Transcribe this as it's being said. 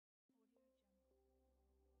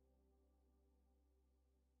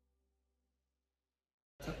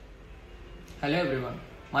Hello everyone,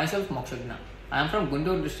 myself Mokshyagna. I am from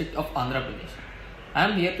Guntur district of Andhra Pradesh. I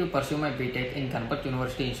am here to pursue my B.Tech in Ganpat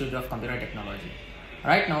University Institute of Computer Technology.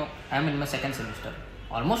 Right now, I am in my second semester.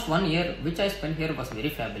 Almost 1 year which I spent here was very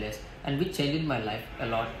fabulous and which changed my life a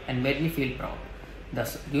lot and made me feel proud.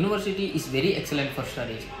 Thus, university is very excellent for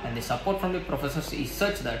studies and the support from the professors is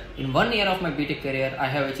such that in 1 year of my B.Tech career, I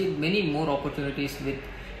have achieved many more opportunities with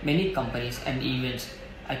many companies and events.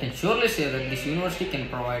 I can surely say that this university can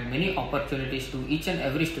provide many opportunities to each and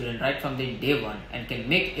every student right from the day one and can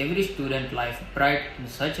make every student life bright in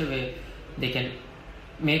such a way they can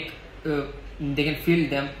they can feel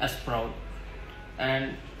them as proud.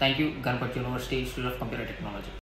 And thank you Ganpat University Institute of Computer Technology.